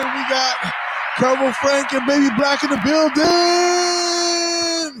Kervo Frank and babyXblack in the building.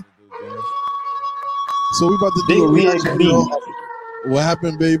 So we about to do a reaction video. What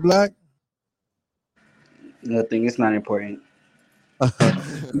happened, babyXblack? Nothing. It's not important.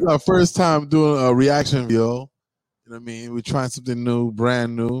 This is our first time doing a reaction video. You know what I mean? We're trying something new,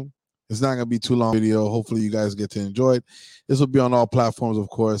 brand new. It's not gonna be too long video. Hopefully you guys get to enjoy it. This will be on all platforms, of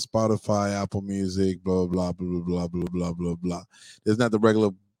course, Spotify, Apple Music, blah blah blah blah blah blah blah blah. There's not the regular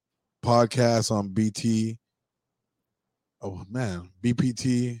podcast on BT. Oh man,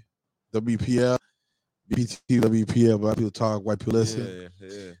 BPTWPL. BPTWPL, white people talk, white people listen.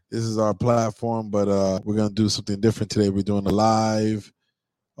 Yeah. This is our platform, but we're gonna do something different today. We're doing a live.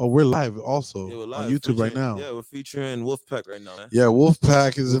 Oh, we're live also we're live, on YouTube right now. Yeah, we're featuring Wolfpack right now. Man. Yeah,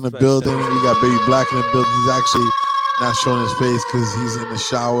 Wolfpack is in the building. We got babyXblack in the building. He's actually not showing his face because he's in the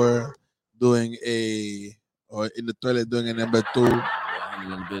shower doing or in the toilet doing a number two.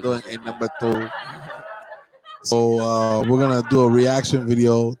 So we're gonna do a reaction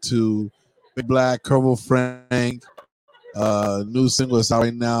video to babyXblack, Kervo Frank. New single is out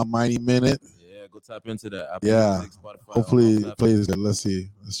right now, Miney Minute. Yeah, go tap into that. Apple Music, Spotify, hopefully it plays good. Let's see.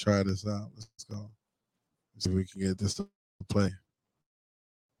 Let's try this out. Let's go. See if we can get this to play.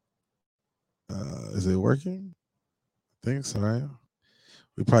 Is it working? I think so, right?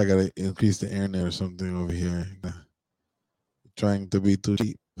 We probably gotta increase the internet or something over here. Trying to be too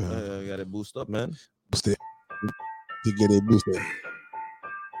cheap. You gotta boost up, man. Boost it. To get it boosted.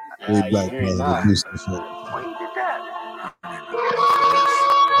 babyXblack boost it.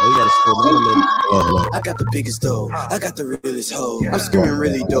 I got the biggest dough. I got the realest hoe. I'm screaming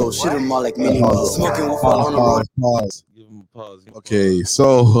really dope. Shit them all like Miney Minute. Smoking with all on the road. Pause. Give him a pause. Okay,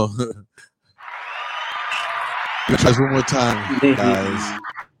 so let's try one more time, guys.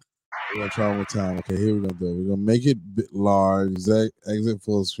 We're gonna try one more time. Okay, here we're gonna do it. We're gonna make it large. Exit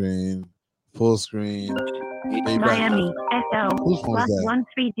full screen. Full screen. Miami SL Whose phone is that?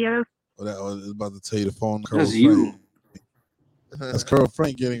 130. Oh, that was about to tell you the phone. That's you. That's Kervo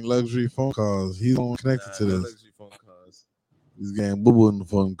Frank getting luxury phone calls. He's the one connected to this. Luxury phone calls. He's getting boo-boo in the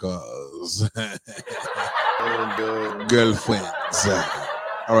phone calls. Girlfriends.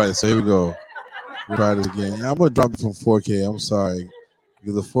 All right, so here we go. We'll try this again. I'm gonna drop it from 4K. I'm sorry,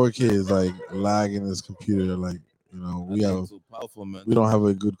 because the 4K is like lagging this computer. Like, you know, we don't have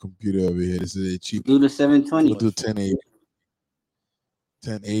a good computer over here. This is a cheap. Do the 720. We'll do 1080.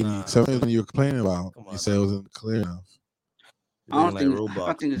 1080. 720 you were complaining about. You said it wasn't clear enough. I don't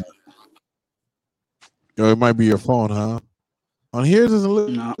think it's... Yo, it might be your phone, huh? On here, it doesn't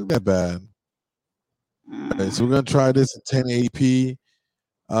look that bad. Okay, so we're gonna try this at 1080p.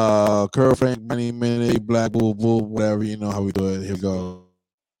 Kervo Frank, Miney Minute, babyXblack, boo boo, whatever, you know how we do it. Here we go.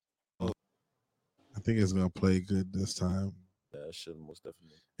 I think it's gonna play good this time. Yeah, it should most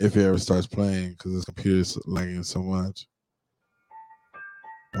definitely. If it ever starts playing, because this computer is lagging so much.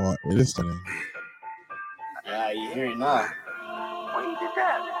 Oh, it is starting. Yeah, you hear it now.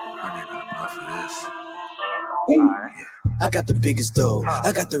 I got the biggest dough.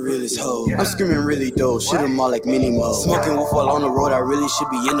 I got the realest hoe. I'm screaming really dope. Shit them all like Miney Minute. Smoking with all on the road. I really should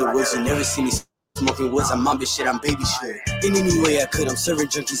be in the woods. You never see me smoking woods. I'm mama shit. I'm baby shit. In any way I could, I'm serving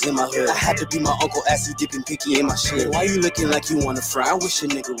junkies in my hood. I had to be my uncle, assy dipping picky in my shit. Why you looking like you wanna fry? I wish a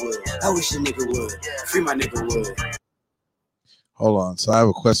nigga would. I wish a nigga would. Free my nigga would. Hold on. So I have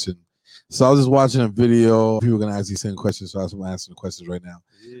a question. So I was just watching a video. People are gonna ask these same questions, so I'm answering the questions right now.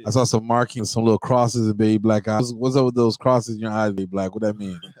 Yeah. I saw some markings, some little crosses in babyXblack eyes. What's up with those crosses in your eyes, babyXblack? What that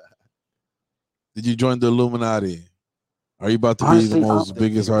mean? Did you join the Illuminati? Are you about to be the most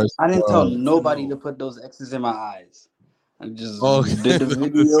biggest artist? I didn't tell nobody to put those X's in my eyes. I just did the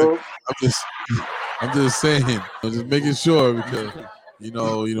video. I'm just saying. I'm just making sure because you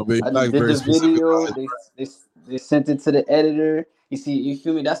know, babyXblack very specific. They sent it to the editor. You see, you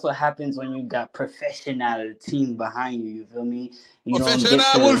feel me? That's what happens when you got professional team behind you. You feel me? You don't get to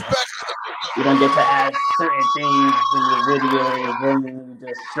add certain things in your video. You feel me? You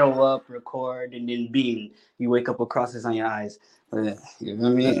just show up, record, and then beam. You wake up with crosses on your eyes. You feel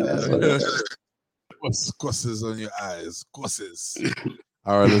me? That's what it is. What's crosses on your eyes? Crosses.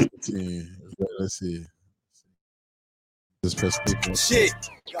 All right, let's continue. Let's see. Just press people. Shit,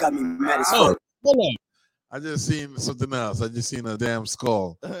 got me mad as fuck. Hold on. I just seen something else. I just seen a damn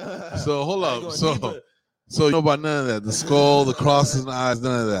skull. So hold up. So you know about none of that. The skull, the crosses in the eyes,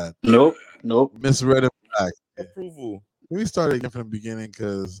 none of that. Nope. Misread and black. Approval. Let me start again from the beginning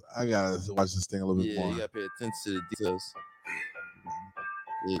because I gotta watch this thing a little bit more. You gotta pay attention to the details.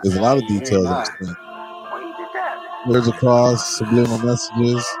 There's a lot of details. There's a cross, subliminal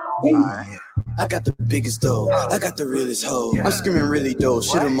messages. I got the biggest dough. I got the realest hoe. I'm screaming really dope.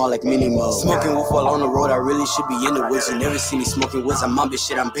 Shit, I'm all like Miney Minute. Smoking wolf while on the road. I really should be in the woods. You never see me smoking woods. I'm mom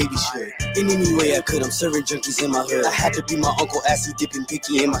shit. I'm baby shit. In any way I could, I'm serving junkies in my hood. I had to be my uncle assy dipping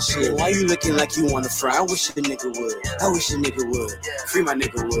picky in my shit. Why you looking like you wanna fry? I wish a nigga would. I wish a nigga would. Free my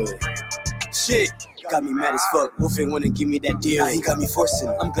nigga would. Shit. Got me mad as fuck. Wolf ain't wanna give me that deal. He got me forcing.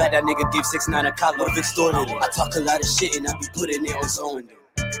 I'm glad that nigga gave 6ix9ine a cop. Love extorted. I talk a lot of shit and I be putting it on zone.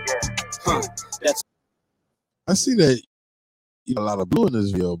 That's. I see that you got a lot of blue in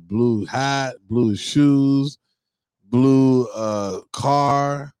this video. Blue hat, blue shoes, blue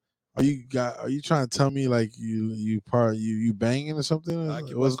car. Are you trying to tell me like you banging or something?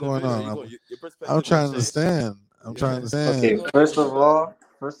 What's going on? I'm trying to understand. Okay, first of all,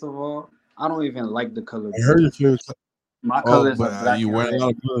 I don't even like the color. I heard your favorite. My colors are black. You and wearing red. a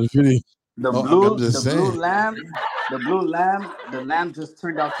lot of colors video. The blue lamb just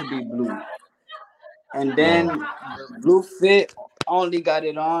turned out to be blue. And then the blue fit, only got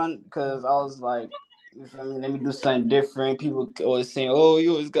it on because I was like, you feel me? Let me do something different. People always saying, "Oh,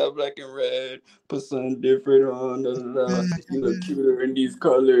 you always got black and red. Put something different on. Blah, blah, blah. You look cuter in these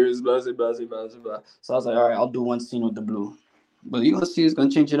colors." Blah blah blah blah blah. So I was like, "All right, I'll do one scene with the blue." But you gonna see, it's gonna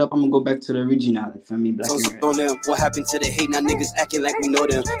change it up. I'm gonna go back to the original. You feel me? Black and red. On them. What happened to the hate? Now niggas acting like we know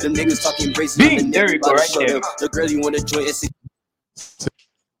them. Them niggas talking brazen. There we go, right there. The girl you wanna join is.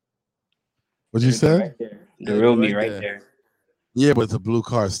 What you said? Right there. The real me right there. Yeah, but it's a blue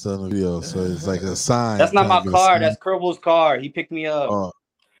car still in the video, so it's like a sign. That's not my car. That's Kervo's car. He picked me up. Oh,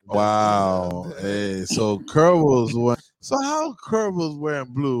 wow. Hey, so Kervo's one. So how Kervo's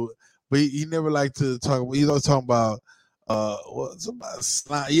wearing blue, but he never liked to talk. He's always talking about somebody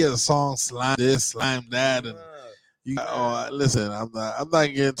slime. He has a song slime this, slime that, and you. Listen, I'm not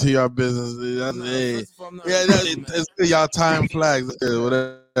getting into your business. It's y'all time flags,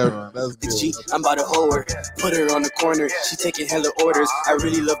 whatever. That's good. I'm about to hold her, put her on the corner. She taking hella orders. I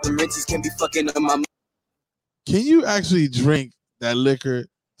really love them rinses. Can't be fucking up my. Can you actually drink that liquor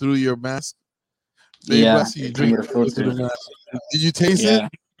through your mask? Yeah. You drink it through the mask. Did you taste it?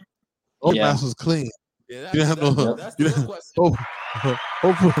 Oh, yeah. Mask was clean. Yeah, you didn't have no.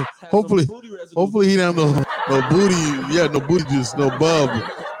 Hopefully he didn't have no booty. Yeah, no booty juice, no bub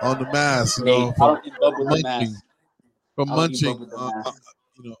on the mask. You know, I don't eat bub with the mask. From munching.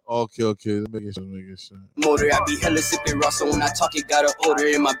 Okay. Making sure. Motor, I be hella sipping raw, so when I talk, it got an odor,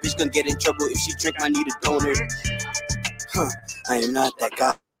 and my bitch gonna get in trouble if she drink. I need a donor. I am not that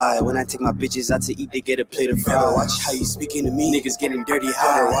guy. When I take my bitches out to eat, they get a plate of fries. Watch how you speaking to me, niggas getting dirty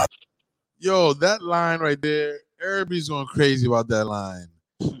high. Yo, that line right there, everybody's going crazy about that line.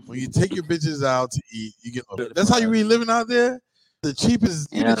 When you take your bitches out to eat, you get. That's how you really living out there. The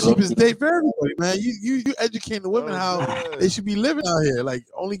cheapest date for everybody, man. You educating the women how they should be living out here. Like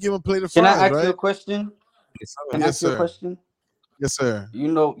only give them a plate of fries. Can I ask right? you a question? Yes, sir.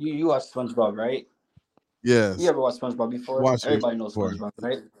 You know you watch SpongeBob, right? Yes. You ever watched SpongeBob before? Everybody knows SpongeBob,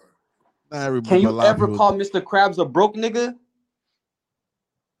 right? Not everybody. Can you ever call Mr. Krabs a broke nigga?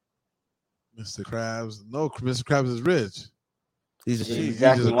 Mr. Krabs? No, Mr. Krabs is rich. He's a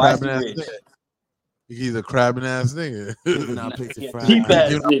crabbing ass nigga. He's a crabbing ass nigga. Cheap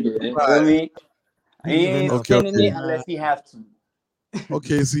ass nigga. You know what I mean? He ain't spending it unless he have to.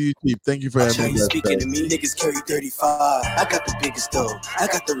 Okay, so you cheap. Thank you for having me. Speaking to me, niggas carry 35. I got the biggest dough. I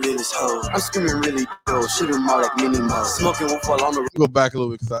got the realest hoe. I'm screaming really dope. Shit them all like Miney Minute. Smoking will fall on the. Go back a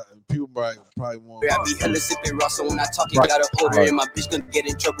little bit because people probably won't. I be hella sipping raw, so when I talk, it got an odor, and my bitch gonna get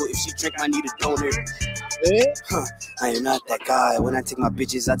in trouble if she drink. I need a donor. I am not that guy. When I take my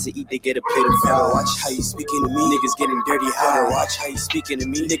bitches out to eat, they get a plate of fries. Watch how you speaking to me, niggas getting dirty high. Watch how you speaking to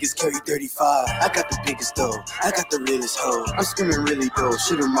me, niggas carry 35. I got the biggest dough. I got the realest hoe. I'm screaming really dope.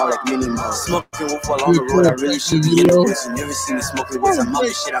 Shit them all like Miney Minute. Smoking will fall on the road. I really should be in the woods. You never see me smoking with some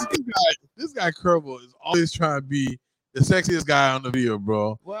other shit. This guy Kervo is always trying to be the sexiest guy on the video,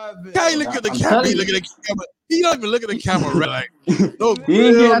 bro. Guy, look at the camera. He look at the camera. He don't even look at the camera. Like, no.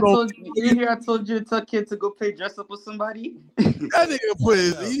 I told you to tell kid to go play dress up with somebody. That nigga put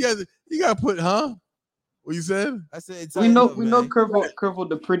his. He got to put, huh? What you said? I said we know Kervo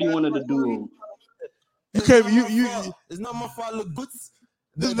the pretty one of the duo. You can't. It's not my fault. Look good.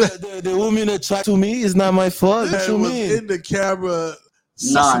 The woman attract to me is not my fault. What you mean? In the camera.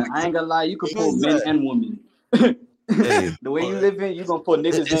 Nah, I ain't gonna lie. You can put men and women. Hey, the way you live in, you gonna put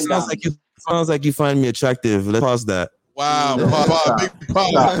niggas in down. Sounds like you find me attractive. Let's pause that. Wow, big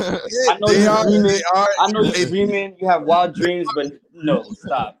pause. I know you're dreaming. You have wild dreams, but no,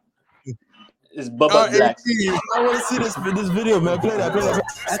 stop. It's Bubba Black. I want to see this video, man. Play that.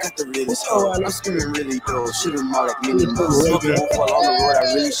 I got the realest hoe. I'm screaming really dope. Shoot 'em all like Miney Minute. Smoking won't fall on the road.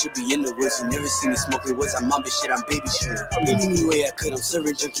 I really should be in the woods. You never see me smoking woods. I'm mom shit. I'm baby shit. Any way I could, I'm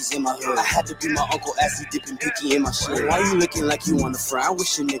serving junkies in my hood. I had to be my uncle Assy dipping picky in my shit. Why you looking like you wanna fry? I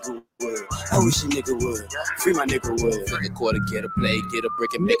wish a nigga would. I wish a nigga would. Free my nigga would. Flip the quarter, get a play, get a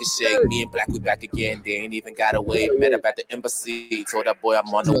brick and make a shake. Me and Black, we back again. They ain't even got away. Met up at the embassy. Told that boy I'm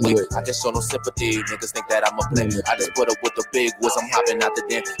on the way. I just show no sympathy. Niggas think that I'm a play. I just put up with the big woods. I'm hopping out the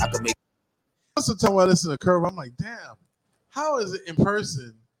den. I can make. Most of the time when I listen to Kervo, I'm like, damn, how is it in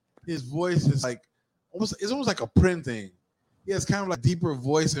person? His voice is like it's almost like a print thing. He has kind of like deeper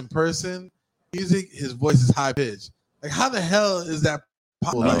voice in person. Music, his voice is high pitched. Like, how the hell is that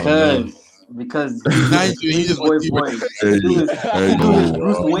possible? Because he just voice. He do his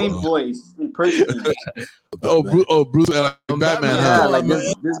Bruce Wayne voice in person. Bruce, like Batman. Yeah, like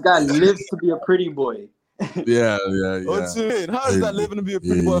this guy lives to be a pretty boy. Yeah. What you mean? How is that living to be a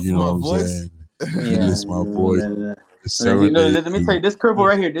pretty boy for my voice? Yeah, this my boy. Yeah. Let me tell you, this Kervo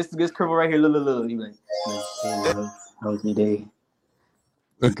right here. This Kervo right here. Look. You like, hey, love, how was your day?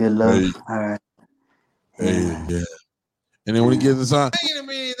 Good love. Hey. All right. Yeah. And then when he gets the song,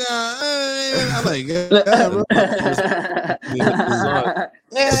 I'm like,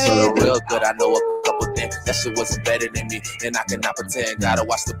 real good. I know a couple things. That shit wasn't better than me, and I cannot pretend. Gotta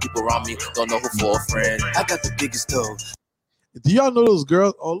watch the people around me. Don't know who for a friend. I got the biggest dog. Do y'all know those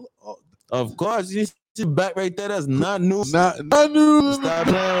girls? Oh. Of course, you see back right there. That's not new. Not new. Stop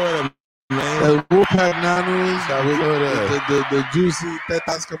playing with him, man. That Wolfpack Nanus, the juicy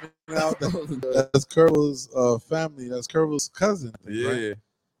that's coming out. That's Kervo's family. That's Kervo's cousin. Yeah. Right?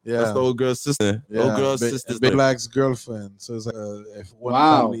 Yeah. That's the old girl's sister. Yeah. Old girl's sister. BPTWPL's girlfriend. So it's like a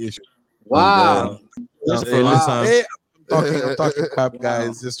family issue. Wow. Hey, I'm talking crap,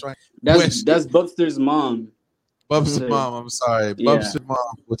 guys. Just trying. That's Bubster's mom. Bubster's mom. I'm sorry. Yeah. Bubster's mom,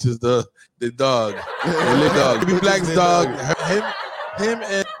 which is the dog. The little dog. BPTWPL's dog. Him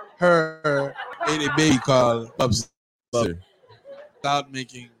and her made a baby called Bubster. Without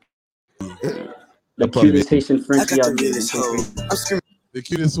making the cutest Haitian Frenchie out there. The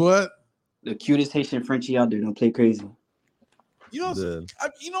cutest what? The cutest Haitian Frenchie out there. Don't play crazy. You know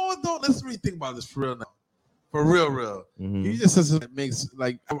what though? Let's really think about this for real now. For real. Mm-hmm. You just said something that makes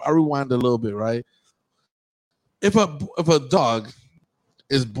like I rewind a little bit, right? If a dog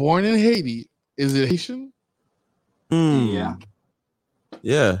is born in Haiti, is it Haitian? Yeah.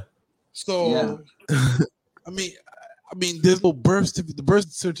 So I mean, there's no birth certificate. The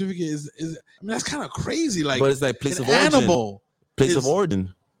birth certificate is that's kind of crazy. Like, but it's like place of animal. Place of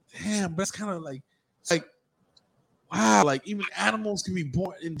origin. Damn, but that's kind of like wow. Like even animals can be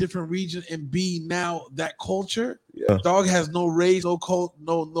born in different regions and be now that culture. Yeah. Dog has no race, no cult,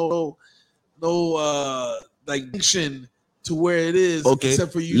 no like function to where it is. Okay.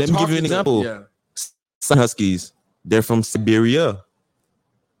 Except for you. Let me give you an example. Yeah. Sun Huskies. They're from Siberia.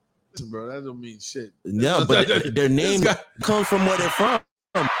 Listen, bro, that don't mean shit. Yeah, but their name comes from where they're from.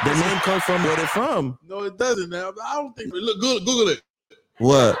 Their name comes from where they're from. No, it doesn't. Now I don't think. Look, Google it.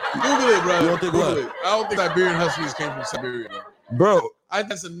 What? Google it, bro. You don't think Google what? it. I don't think Siberian Huskies came from Siberia, bro. I think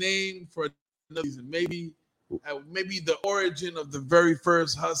that's a name for another reason. Maybe the origin of the very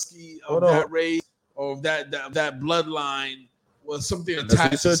first Husky of that race or of that bloodline was something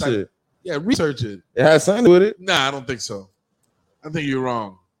attached. Research it. Yeah, research it. It has something with it. Nah, I don't think so. I think you're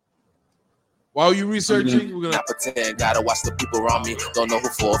wrong. While you researching, we're gonna pretend. Gotta watch the people around me. Don't know who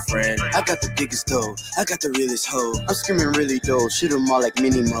for a friend. I got the biggest dough. I got the realest hoe. I'm screaming really dope. Shoot 'em all like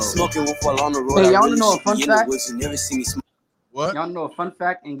Miney Minute. Smoking wolf all on the road. Hey, y'all wanna know a fun fact? Never see me smoke. What? Y'all know a fun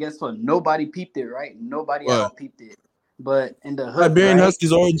fact? And guess what? Nobody peeped it, right? Nobody at all peeped it. But in the hood, Siberian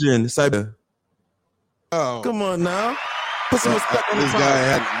Huskies origin. Siberia. Oh, come on now. Put some respect on the this guy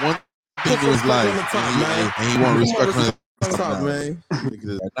had one thing in his life, and he want respect from the top, man.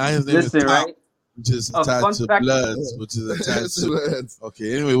 Now his name is Top, right? which is attached to Bloods, which is attached to.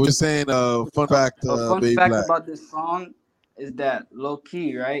 Okay, anyway, we're saying fun fact. A fun fact about this song is that low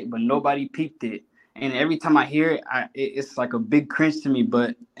key, right? But nobody peeped it, and every time I hear it, it's like a big cringe to me.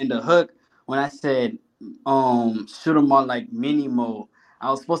 But in the hook, when I said shoot 'em all like Miney Mo,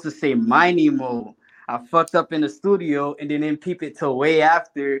 I was supposed to say Miney Mo. I fucked up in the studio and didn't peep it till way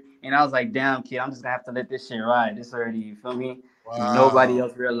after, and I was like, "Damn, kid, I'm just gonna have to let this shit ride. This already, you feel me?" Wow. Nobody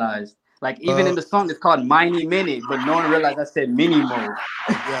else realized. Like even in the song, it's called Miney Minute, but no one realized I said Miney Mo.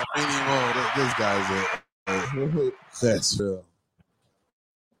 Yeah, Miney Mo. This guy's it. That's real.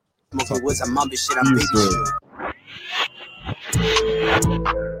 What's a mom shit? I'm baby shit.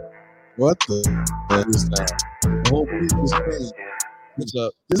 What the hell is that? The whole piece was crazy.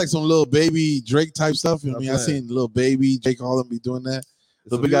 It's like some little baby Drake type stuff. I mean, I seen little baby Drake, all them be doing that.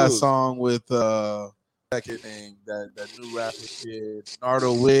 The big got a song with that kid name, that new rapper kid,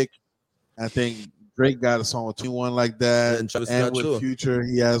 Nardo Wick. I think Drake got a song with 21 like that, and with Future,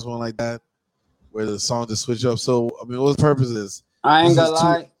 he has one like that, where the song just switch up. So I mean, what the purpose is? I ain't gonna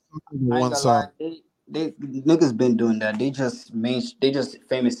lie. One song. They niggas been doing that. They just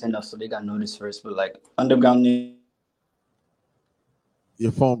famous enough, so they got noticed first. But like underground niggas.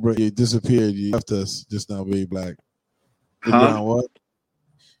 Your phone break. You disappeared. You left us just now, babyXblack. What?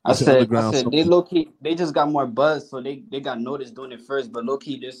 I said they low key. They just got more buzz, so they got noticed doing it first. But low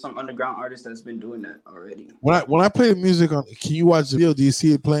key, there's some underground artists that's been doing that already. When I play the music on, can you watch the video? Do you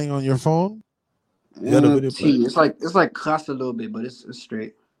see it playing on your phone? It's like class a little bit, but it's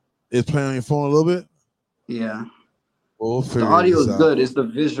straight. It's playing on your phone a little bit. Yeah. Well, the audio is good. It's the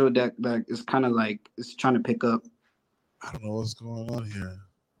visual that is kind of like it's trying to pick up. I don't know what's going on here.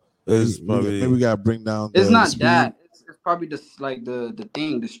 Maybe we gotta bring down. It's not speed. That. It's probably just like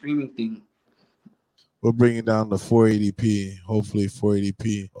the streaming thing. We're bringing down the 480p. Hopefully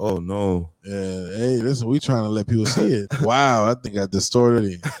 480p. Oh no. Yeah. Hey, listen, we trying to let people see it. Wow, I think I distorted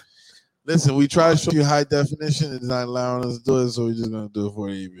it. Listen, we try to show you high definition. It's not allowing us to do it, so we're just gonna do it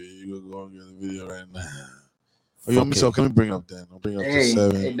 480p. You're gonna go and get the video right now. So can we bring it up then? I'll bring it up to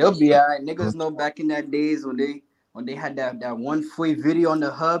 7. Hey, they'll be all right. Niggas know back in that days when they had that one free video on the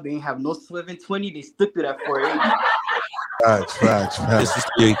hub and have no 720, they stuck to that 480. Facts. This is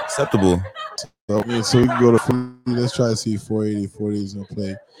acceptable. So we can go to let's try to see 480. 480 is gonna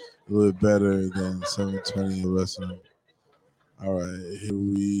play a little bit better than 720 and the rest of them. All right, here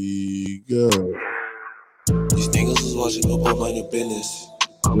we go. These niggas is watching football, mind your business.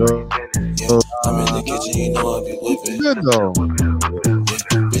 Yo. Yeah, I'm in the kitchen, you know I be whipping. Good though. Yeah,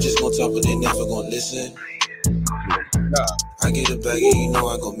 bitches gon' talk, but they never gon' listen. I get a bag and you know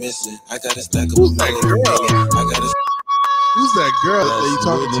I go missing. I got a stack of Who's that girl? Who's that girl that you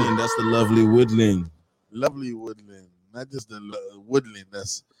talking to? That's the lovely Woodland. Lovely Woodland, not just the Woodland.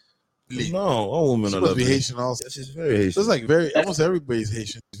 That's no, all women are lovely. Haitian also. Yeah, she's very Haitian. It's like almost everybody's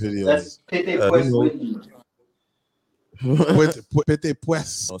Haitian videos. That's Pete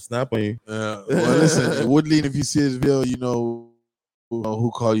Pues. I'll snap on you. Well, listen, Woodland. If you see this video, you know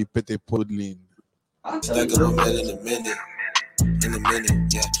who call you Pete Woodland. Stack up a mill in a minute.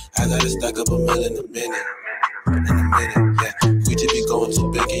 Yeah. I gotta stack up a mill in a minute. Yeah. We just be going too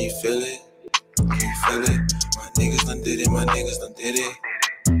big, can you feel it? My niggas done did it.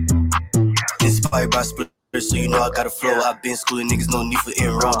 Inspired by split, so you know I got a flow. I've been schooling niggas, no need for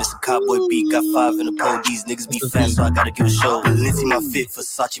enroll. This a cowboy beat, got 5 in the pole. These niggas be fast, so I gotta give a show. Balenci my fit,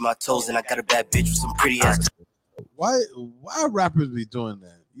 Versace my toes, and I got a bad bitch with some pretty ass. Why rappers be doing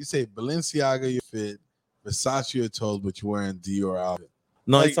that? You say Balenciaga your fit, Versace your toes, but you're wearing Dior outfit.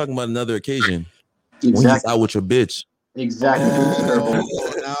 No, he's talking about another occasion. Exactly. When he's out with your bitch. Exactly.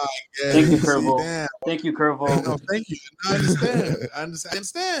 Thank you, Kervo. Thank you, Kervo. No, thank you. I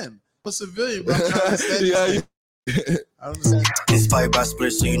understand. I'm a civilian, but I'm trying to understand. I understand. Inspired by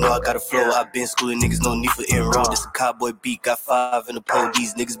split, so you know I got a flow. I've been schooling niggas, no need for enroll. This a cowboy beat, got 5 in the pole.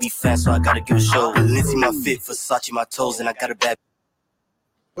 These niggas be fast, so I gotta give a show. Balenci my fit, Versace my toes, and I got a bad.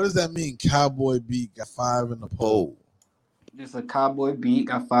 What does that mean? Cowboy beat, got 5 in the pole. Just a cowboy beat,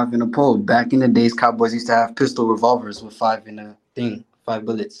 got 5 in the pole. Back in the days, cowboys used to have pistol revolvers with 5 in the thing, 5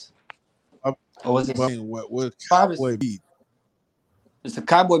 bullets. Or was it what cowboy beat? It's a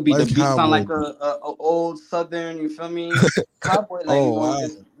cowboy beat. The beat sound like a old southern. You feel me? Cowboy like. Wow.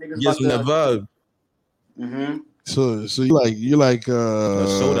 Yes, from that vibe. Mm-hmm. So you like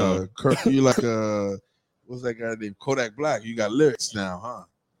showdown. You like what's that guy named Kodak Black? You got lyrics now, huh?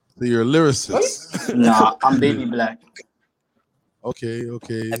 So you're a lyricist. Nah, I'm babyXblack. Okay.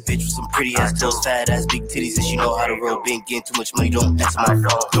 That bitch with some pretty ass toes, fat ass, big titties, and she know how to roll. Been getting too much money, don't answer my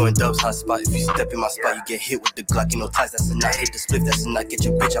phone. Throwing dubs, hot spot. If you step in my spot, you get hit with the Glock. You know ties, that's a knot. Hit the split, that's a knot. Get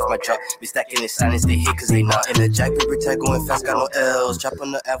your bitch off my drop. Be stacking in silence, they hit cause they not. In the jack paper tag, going fast, got no L's. Chop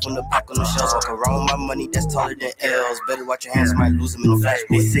on the app, on the pack, on the shells. Walk around with my money, that's taller than L's. Better watch your hands, might lose them in the flash.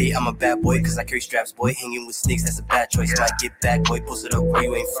 They say I'm a bad boy, cause I carry straps, boy. Hanging with snakes, that's a bad choice. Might get back, boy. Post it up where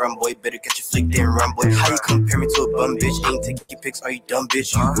you ain't from, boy. Better catch a flick, then run, boy. How you compare me to a bum bitch? Ain't taking pics, are you dumb,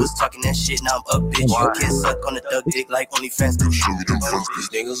 bitch? You was talking that shit, now I'm up, bitch. You can't suck on the thug dick like OnlyFans. These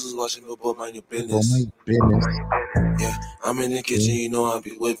niggas was watching football, mind your business. Yeah, I'm in the kitchen, you know I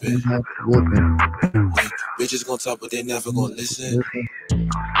be whipping. Yeah, bitches gon' talk, but they never gon' listen.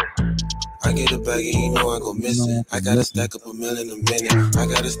 I get a bag and you know I go missing. I gotta stack up a mill in a minute.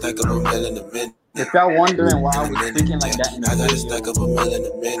 If y'all wondering why I was speaking like that in the I gotta stack up a mill in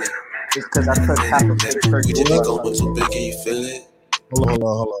a minute. it's because I took half of it. We just be going too big, can you feel it? Hold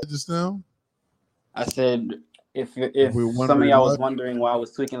on. Just now? I said if some of y'all was wondering why I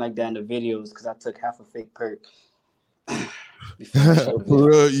was tweaking like that in the videos, because I took half a fake perk. For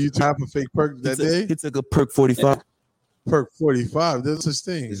real, you took half a fake perk that day? He took a perk 45. Yeah. Perk 45. There's such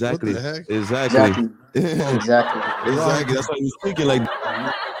thing. Exactly. What the heck? Exactly. That's why he was speaking like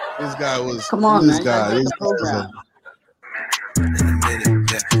that. This guy was. Come on, this man. guy. This program.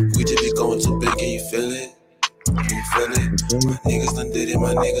 We just be going too big, and you feel it? Can you feel it? My niggas done did it.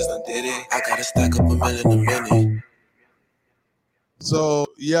 I gotta stack up $1 million a minute. So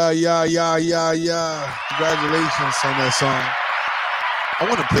yeah. Congratulations on that song. I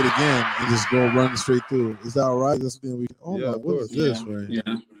want to play it again and just go run straight through. Is that all right? That's the thing we. Oh my, what is this? Right? Yeah.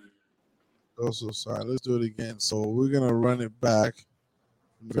 Oh, so sorry. Let's do it again. So we're gonna run it back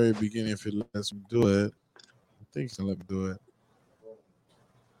from the very beginning if it lets me do it. I think it's gonna let me do it.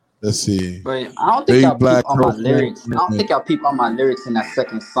 Let's see. But I don't think y'all peep on my lyrics. I don't think y'all peep on my lyrics in that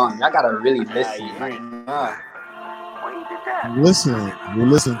second song. Y'all gotta really listen. We're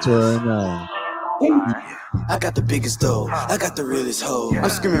listening to her right now. I got the biggest dough, I got the realest hoe. I'm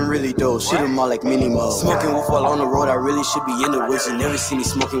screaming really dope, shoot them all like Miney Minute. Smoking wolf while on the road, I really should be in the woods. You never see me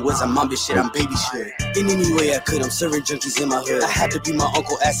smoking woods, I'm mom shit, I'm baby shit. In any way I could, I'm serving junkies in my hood. I had to be my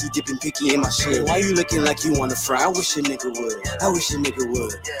uncle, assy dipping picky in my shit. Why you looking like you wanna fry? I wish a nigga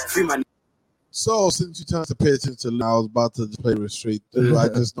would. Free my. So since you turned to pay attention to, I was about to play it straight through. I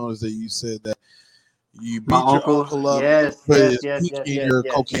just noticed that you said that you beat your uncle up, put his pinky in your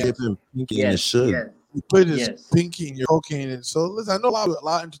cocaine. You put his pinky in your cocaine. And so listen, I know a lot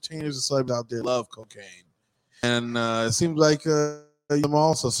of entertainers and celebrities out there love cocaine, and it seems like them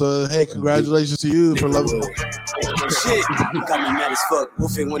also. So hey, congratulations to you for loving Shit, you got me mad as fuck.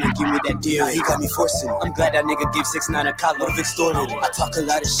 Wolf ain't wanna give me that deal. He got me forcing. I'm glad that nigga gave 6ix9ine a collar of extorted. I talk a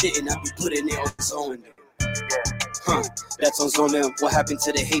lot of shit and I be putting it on his own. That's on zone them. What happened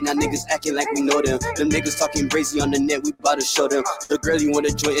to the hate? Now niggas acting like we know them. Them niggas talking crazy on the net, we bout to show them. The girl you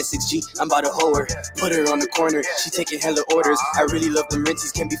wanna join S6G, I'm bout to hoe her. Put her on the corner, she taking hella orders. I really love them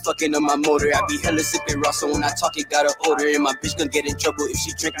renties, can't be fucking on my motor. I be hella sipping raw, so when I talk it got an odor. And my bitch gonna get in trouble if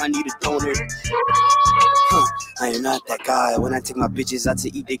she drink, I need a donor. I am not that guy. When I take my bitches out to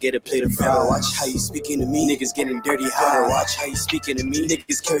eat, they get a plate of fries. Watch how you speaking to me, niggas getting dirty high. Watch how you speaking to me,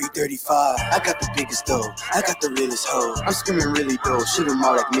 niggas carry 35. I got the biggest dough, I got the realest hoe. I'm screaming really dope, shoot them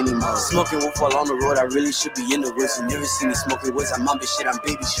all like Miney Minute. Smoking wolf while on the road, I really should be in the woods. You never see me smoking woods, I'm mom shit, I'm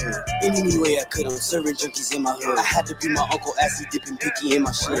baby shit. In any way I could, I'm serving junkies in my hood. I had to be my uncle, assy dipping picky in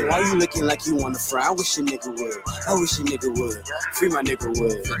my shit. Why you looking like you wanna fry? I wish a nigga would. Free my nigga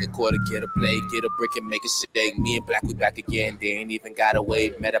would. Fuck a quarter, get a plate, get a brick and make a shake. Me and Black, we back again. They ain't even got a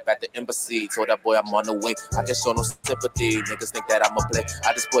wave. Met up at the embassy. Told that boy I'm on the way. I just show no sympathy. Niggas think that I'm a play.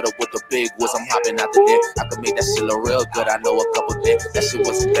 I just put up with the big woods. I'm hopping out the there. I can make that shit look real good. I know a couple things. That shit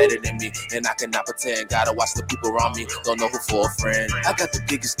wasn't better than me. And I cannot pretend. Gotta watch the people around me. Don't know who for a friend. I got the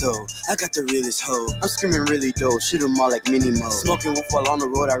biggest dough. I got the realest hoe. I'm screaming really dope. Shoot them all like Miney Minute. Smoking wolf while on the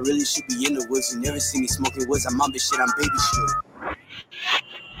road. I really should be in the woods. You never see me smoking woods. I'm mom shit. I'm baby shit.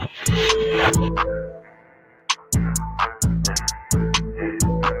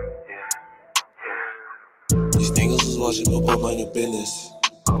 These niggas was watching me about my new business.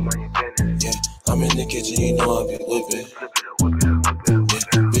 Yeah, I'm in the kitchen, you know I be whipping.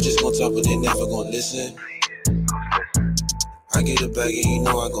 Yeah, bitches gon' talk, but they never gon' listen. I get a bag and you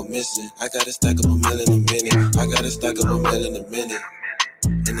know I go missing. I gotta stack up $1 million in a minute. I gotta stack up $1 million in a minute.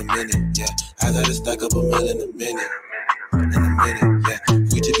 In a minute, yeah. I gotta stack up $1 million in a minute. In a minute, yeah.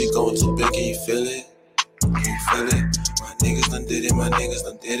 We just be going too big, can you feel it? Can you feel it? My niggas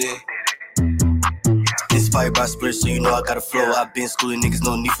done did it. Inspired by spirit, so you know I got a flow. I've been schooling niggas,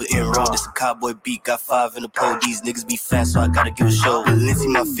 no need for enroll. This a cowboy beat, got 5 in the pole. These niggas be fast, so I gotta give a show. Lindsay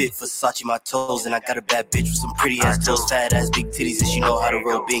my fit, Versace my toes. And I got a bad bitch with some pretty ass toes. Fat ass, big titties, and she know how to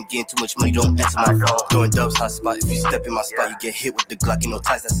roll. Been getting too much money, don't answer my phone. Throwing dubs, hot spot. If you step in my spot, you get hit with the Glock. You know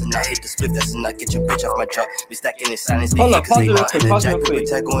ties, that's a knot. Hit the split, that's a knot. Get your bitch off my job. Be stacking in silence, they hate cause they not in the jack. With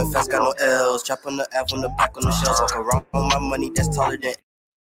tag going fast, got no L's. Chop on the F, on the back, on the shells. Walk around on my money, that's taller than.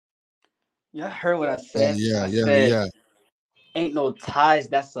 Y'all heard what I said? Yeah. Ain't no ties,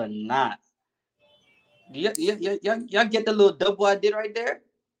 that's a knot. Y'all get the little double I did right there?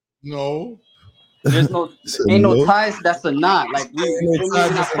 No. There's no, ain't no ties, that's a knot. Like, we're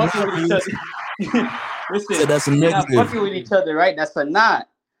not fucking with each other. Listen, So that's a we're not negative. fucking with each other, right? That's a knot.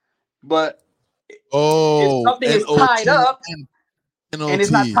 But if something is tied up and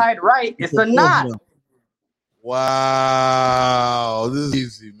it's not tied right, it's a knot. Wow. This is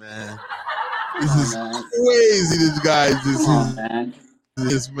easy, man. This is crazy. This guy,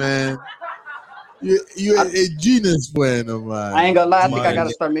 man. You a genius, bueno, man. I ain't gonna lie. I think I gotta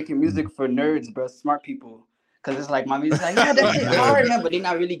start making music for nerds, bro. Smart people. Cause it's like my music's like, yeah, that shit hard, man. But they're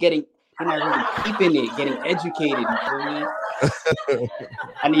not really keeping it, getting educated. You feel me?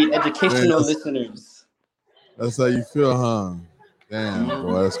 I need educational listeners. That's how you feel, huh? Damn,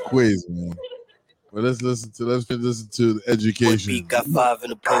 boy, that's crazy, man. Well, let's listen to the education. Beat got 5 in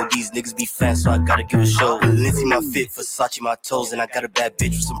the pole. These niggas be fast, so I gotta give a show. Lindsay my fit, Versace my toes, and I got a bad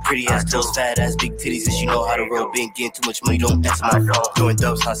bitch with some pretty ass toes, fat ass big titties, and she know how to roll. Been getting too much money, don't answer my phone. Doing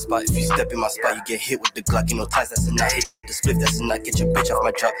dubs, hot spot. If you step in my spot, you get hit with the Glock. You know ties, that's a not hit. The split, that's a not get your bitch off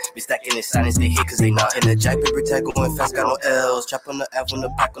my drop. Be stacking in silence, they hit cause they not in the jack paper tag going fast, got no L's. Trap on the F on the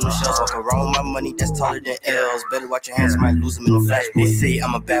back on the shells. Walk around with my money, that's taller than L's. Better watch your hands, might lose them in a flash. They say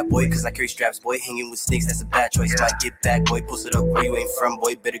I'm a bad boy cause I carry straps, boy. Hanging with snakes, that's a bad choice. Might get back, boy. Post it up where you ain't from,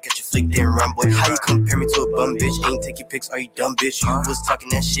 boy. Better catch a flick, then run, boy. How you compare me to a bum bitch? Ain't taking pics, are you dumb, bitch? You was talking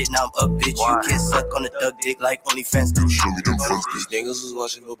that shit, now I'm up, bitch. You can't suck on the thug dick like OnlyFans do. Show me them fans. These niggas was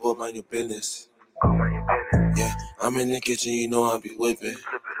watching football, mind your business. Yeah, I'm in the kitchen, you know I be whipping.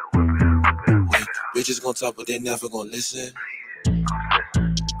 Yeah, bitches gon' talk, but they never gon' listen.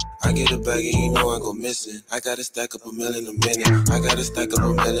 I get a bag and you know I go missing. I gotta stack up $1 million a minute. I gotta stack up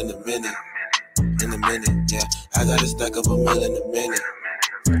 $1 million a minute. In a minute, yeah. I gotta stack up $1 million a minute.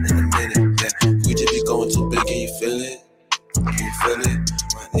 In a minute, yeah. We just be going too big, can you feel it? Can you feel it?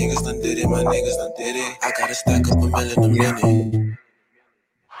 My niggas done did it, my niggas done did it. I gotta stack up $1 million a minute.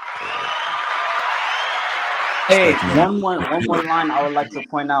 Hey, one more line I would like to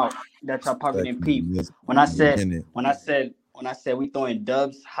point out that y'all probably didn't peep. When I said we throwing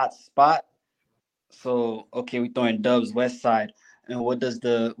dubs hot spot. So okay, we throwing dubs west side. And what's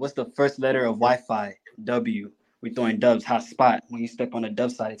the first letter of Wi-Fi? W. We throwing dubs hot spot. When you step on the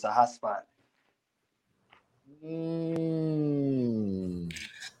dub side, it's a hot spot. From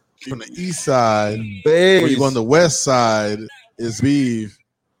the east side, when you go on the west side, it's beef.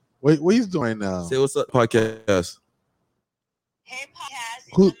 Wait, what he's doing now? Say what's up, podcast. Hey, podcast.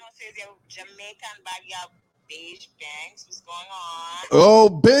 Who? Jamaican bag, Beige Banks. What's going on? Oh,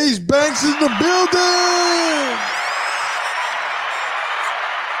 Beige Banks in the building.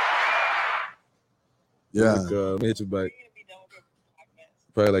 Yeah. Major back.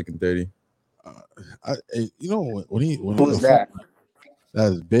 Probably like in 30. You know when Who's that?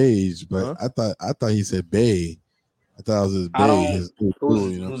 That's Beige, but I thought he said Bay. I thought it was his Bay.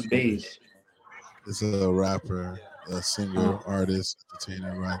 Who's Beige? It's a rapper, a singer, artist,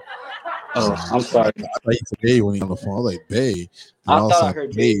 entertainer, right? Oh, I'm sorry. I thought he said Bay when he on the phone. I was like Bay. I thought I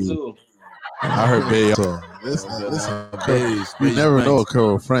heard Bay too. I heard Bay also. Listen, Beige. You never know a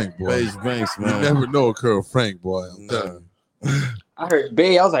Kervo Frank, boy. Beige Banks, man. You never know a Kervo Frank, boy. I heard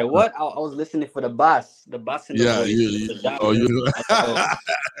Bay. I was like, what? I was listening for the boss. The boss in the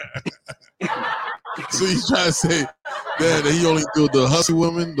So he's trying to say that he only do the husky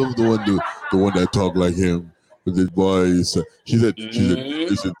women, the one that talk like him. But this boy, she said,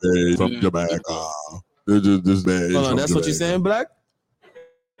 this is Bay from Jamaica. This Bay. Hold on, that's what you're saying, Black?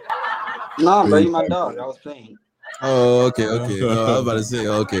 No, bro, you my dog. I was playing. Oh, okay. No, I was about to say,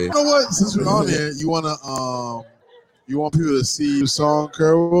 okay. You know what? Since we're on here, you want people to see your song,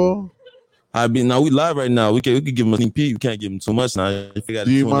 Kervo? Now we live right now. We could give them a sneak peek. We can't give them too much now. Do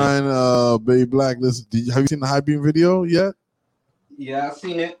you mind, babyXblack? Have you seen the High Beam video yet? Yeah, I've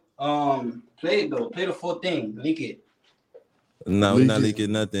seen it. Play it though. Play the full thing. Leak it. No, we're not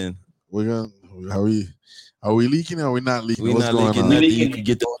leaking nothing. Are we leaking or are we not leaking? We're not leaking nothing. You can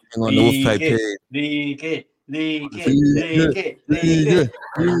get the thing on the Wolfpack page. Leak it.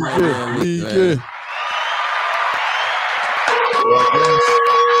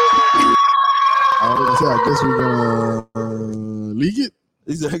 I guess we're gonna leak it.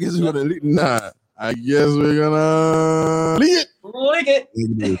 He said, I guess we're gonna leak. Nah. I guess we're gonna leak it.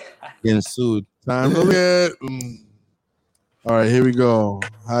 Getting sued. Time to leak it. All right, here we go.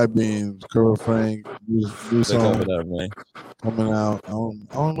 High Beams, Kervo Frank, new song coming out. I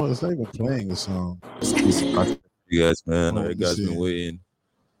don't know. It's not even playing the song. You guys, man. You guys been waiting.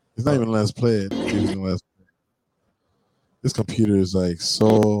 It's not even let's play it. This computer is like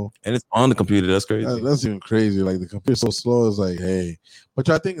so, and it's on the computer. That's crazy. That's even crazy. Like the computer's so slow. It's like, hey, but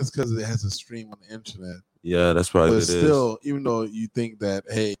I think it's because it has a stream on the internet. Yeah, that's probably what it still, even though you think that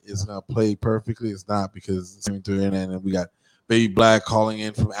hey, it's gonna play perfectly, it's not because it's coming through the internet, and we got babyXblack calling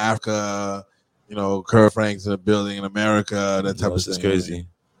in from Africa. You know, Kervo Frank's in the building in America. That type of thing. It's crazy.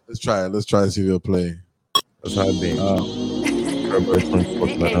 Let's try it. Let's try to see if it'll play. That's how it be.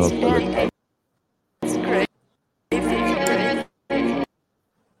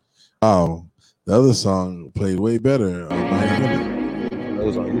 Wow, the other song played way better. That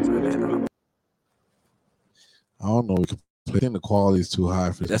was on YouTube. I don't know. We can play. I think the quality is too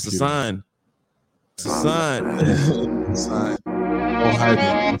high for this. That's a computer. sign. It's a sign. Sign. Oh,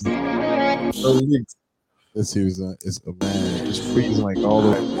 hiding. Let's see who's that. It's a man. It's freezing like all the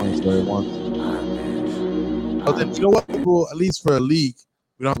right points where it wants. But then you know what? People, at least for a leak,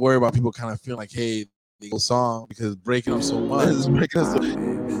 we don't have to worry about people kind of feeling like, hey, the whole song because it's breaking up so much. It's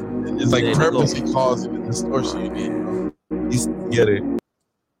like purposely causing the distortion you need. You get it.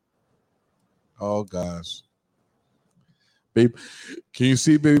 Oh gosh. Babe, can you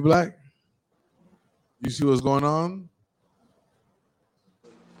see Baby Black? You see what's going on?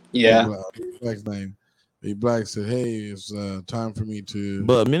 Yeah. Black's name. Baby Black said, hey, it's time for me to.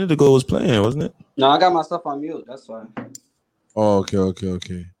 But a minute ago it was playing, wasn't it? No, I got my stuff on mute. That's why. Oh,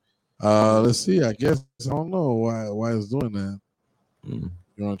 okay. Let's see. I guess I don't know why it's doing that. You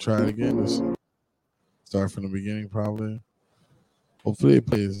want to try it again? Let's start from the beginning, probably. Hopefully it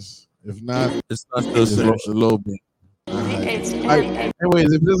plays. If not, it's not still a low beam.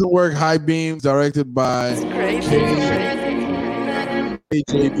 Anyways, if it doesn't work, High Beams directed by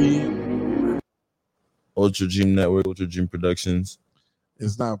KJB. Ultra Dream Network, Ultra Dream Productions.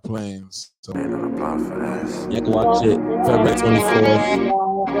 It's not playing. So. You can watch it February 24th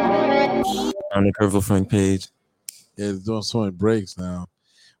on the Kervo Frank page. Yeah, it's doing so many breaks now.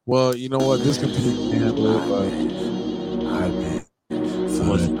 Well, you know what? This computer can handle it, but so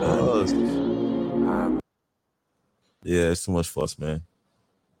much fuss. Yeah, it's too much fuss, man.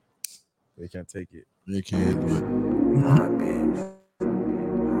 They can't take it. They can't do it.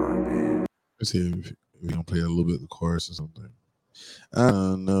 Let's see if we can play a little bit of the chorus or something. I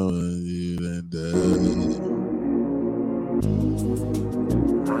don't know you that does.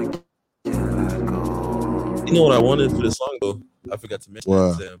 You know what I wanted for the song though? I forgot to mention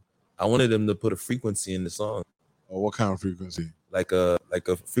What? that. I wanted them to put a frequency in the song. Oh, what kind of frequency? Like a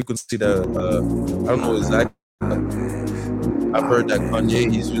frequency that I don't know exactly. I've heard that Kanye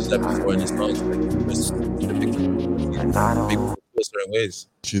he's used that before in his songs. Like big certain ways.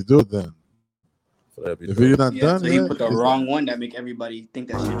 She do it then. If you're not done, so he put the wrong one that make everybody think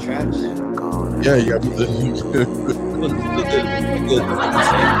that shit trash. Yeah, you got to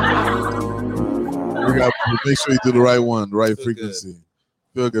make sure you do the right one, the right frequency.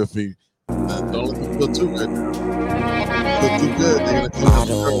 Feel good feet. Don't feel too good. Feel too good. They're gonna I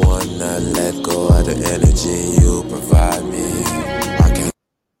don't wanna let go of the energy you provide me. I can't.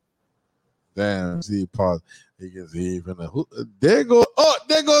 Damn, see, pause. He gets even a there go. Oh,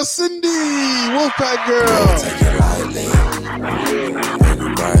 there goes Cindy, Wolfpack girl. Take it lightly.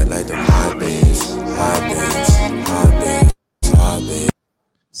 Baby bright like the high beams.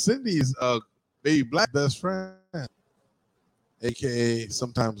 Cindy's Baby Black best friend, aka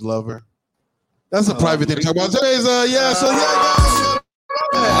sometimes lover. That's a private thing to talk about. Today's yeah. So yeah,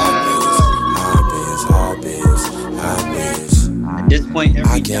 High At this point,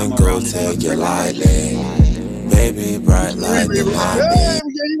 I can't go take it lightly. Baby bright like the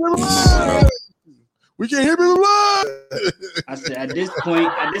high we can't hear Baby Black. I said at this point,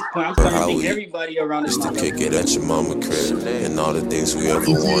 I'm starting to think everybody around us to kick it at your mama crib and all the things we ever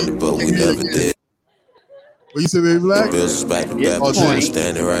wanted, but we never did. What you say, Baby Black? The bills was back to back,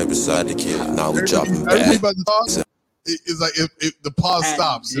 standing right beside the kid. Now we dropping back. It's like if the pause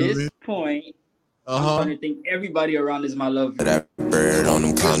stops. At this point, I'm starting to think everybody around is my love. That bird on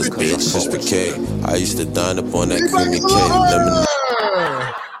them kind of bitch, just okay. I used to dine up on that creamy cake,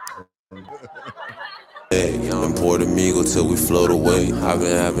 lemonade. In Puerto Rico till we float away. I've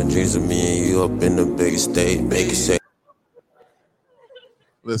been having dreams of me and you up in the biggest state. Make it say.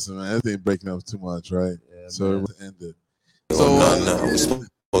 Listen, man, this ain't breaking up too much, right? Yeah, so it ended. So we spoke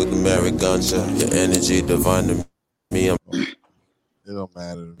the Mary Ganja. Your energy divine to me. It don't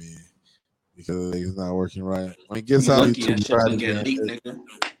matter to me because it's not working right. When it gets out, YouTube try to get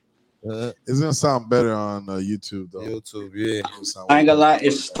it's gonna sound better on YouTube though. YouTube, yeah. I ain't gonna lie.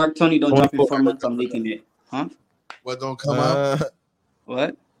 If Stark Tony don't drop in 4 months, I'm leaking it. Huh? What don't come out?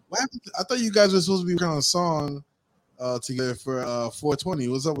 What? What happened? I thought you guys were supposed to be working on a song together for 420.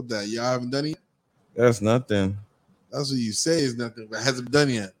 What's up with that? Y'all haven't done it yet? That's nothing. That's what you say is nothing, but it hasn't been done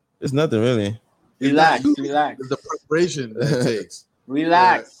yet. It's nothing really. Relax. It's the preparation that it takes.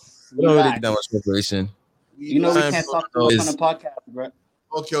 Relax. We don't really need that much preparation. You know we can't talk too much on the podcast, bro.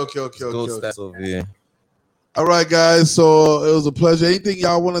 Okay. Over here. All right, guys. So it was a pleasure. Anything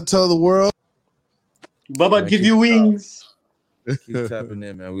y'all want to tell the world? Bubba, give you wings. Keep tapping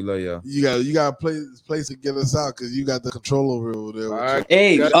in, man. We love y'all. You got a place to get us out because you got the control over there. Right.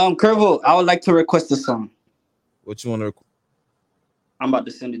 Hey, Kervo, I would like to request a song. What you want to request? I'm about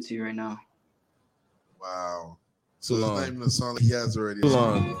to send it to you right now. Wow. So it's not even a song that he has already. Too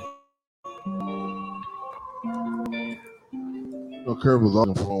long. No, Kerv was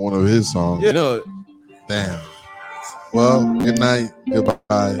on for one of his songs. Yeah, no. Damn. Well, good night. Goodbye.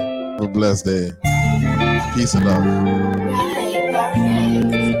 Have a blessed day. Peace and love.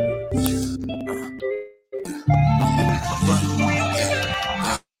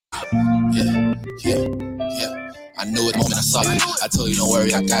 Yeah. I knew it the moment I saw you. I told you, don't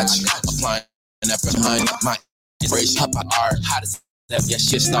worry, I got you. Applying that behind my inspiration. Up my art. How does that be a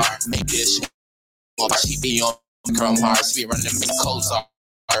shit star? Make this. Well, she be on crumb hard. She be running them cold hard.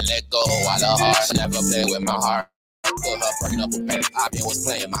 Let go while the heart. She never play with my heart. Put her breaking up with pain. I been was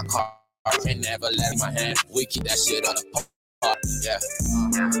playing my card. Can never let my hand. We keep that shit on the part. Yeah.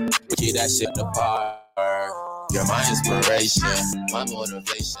 We keep that shit apart. You're my inspiration, my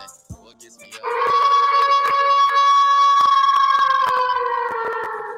motivation.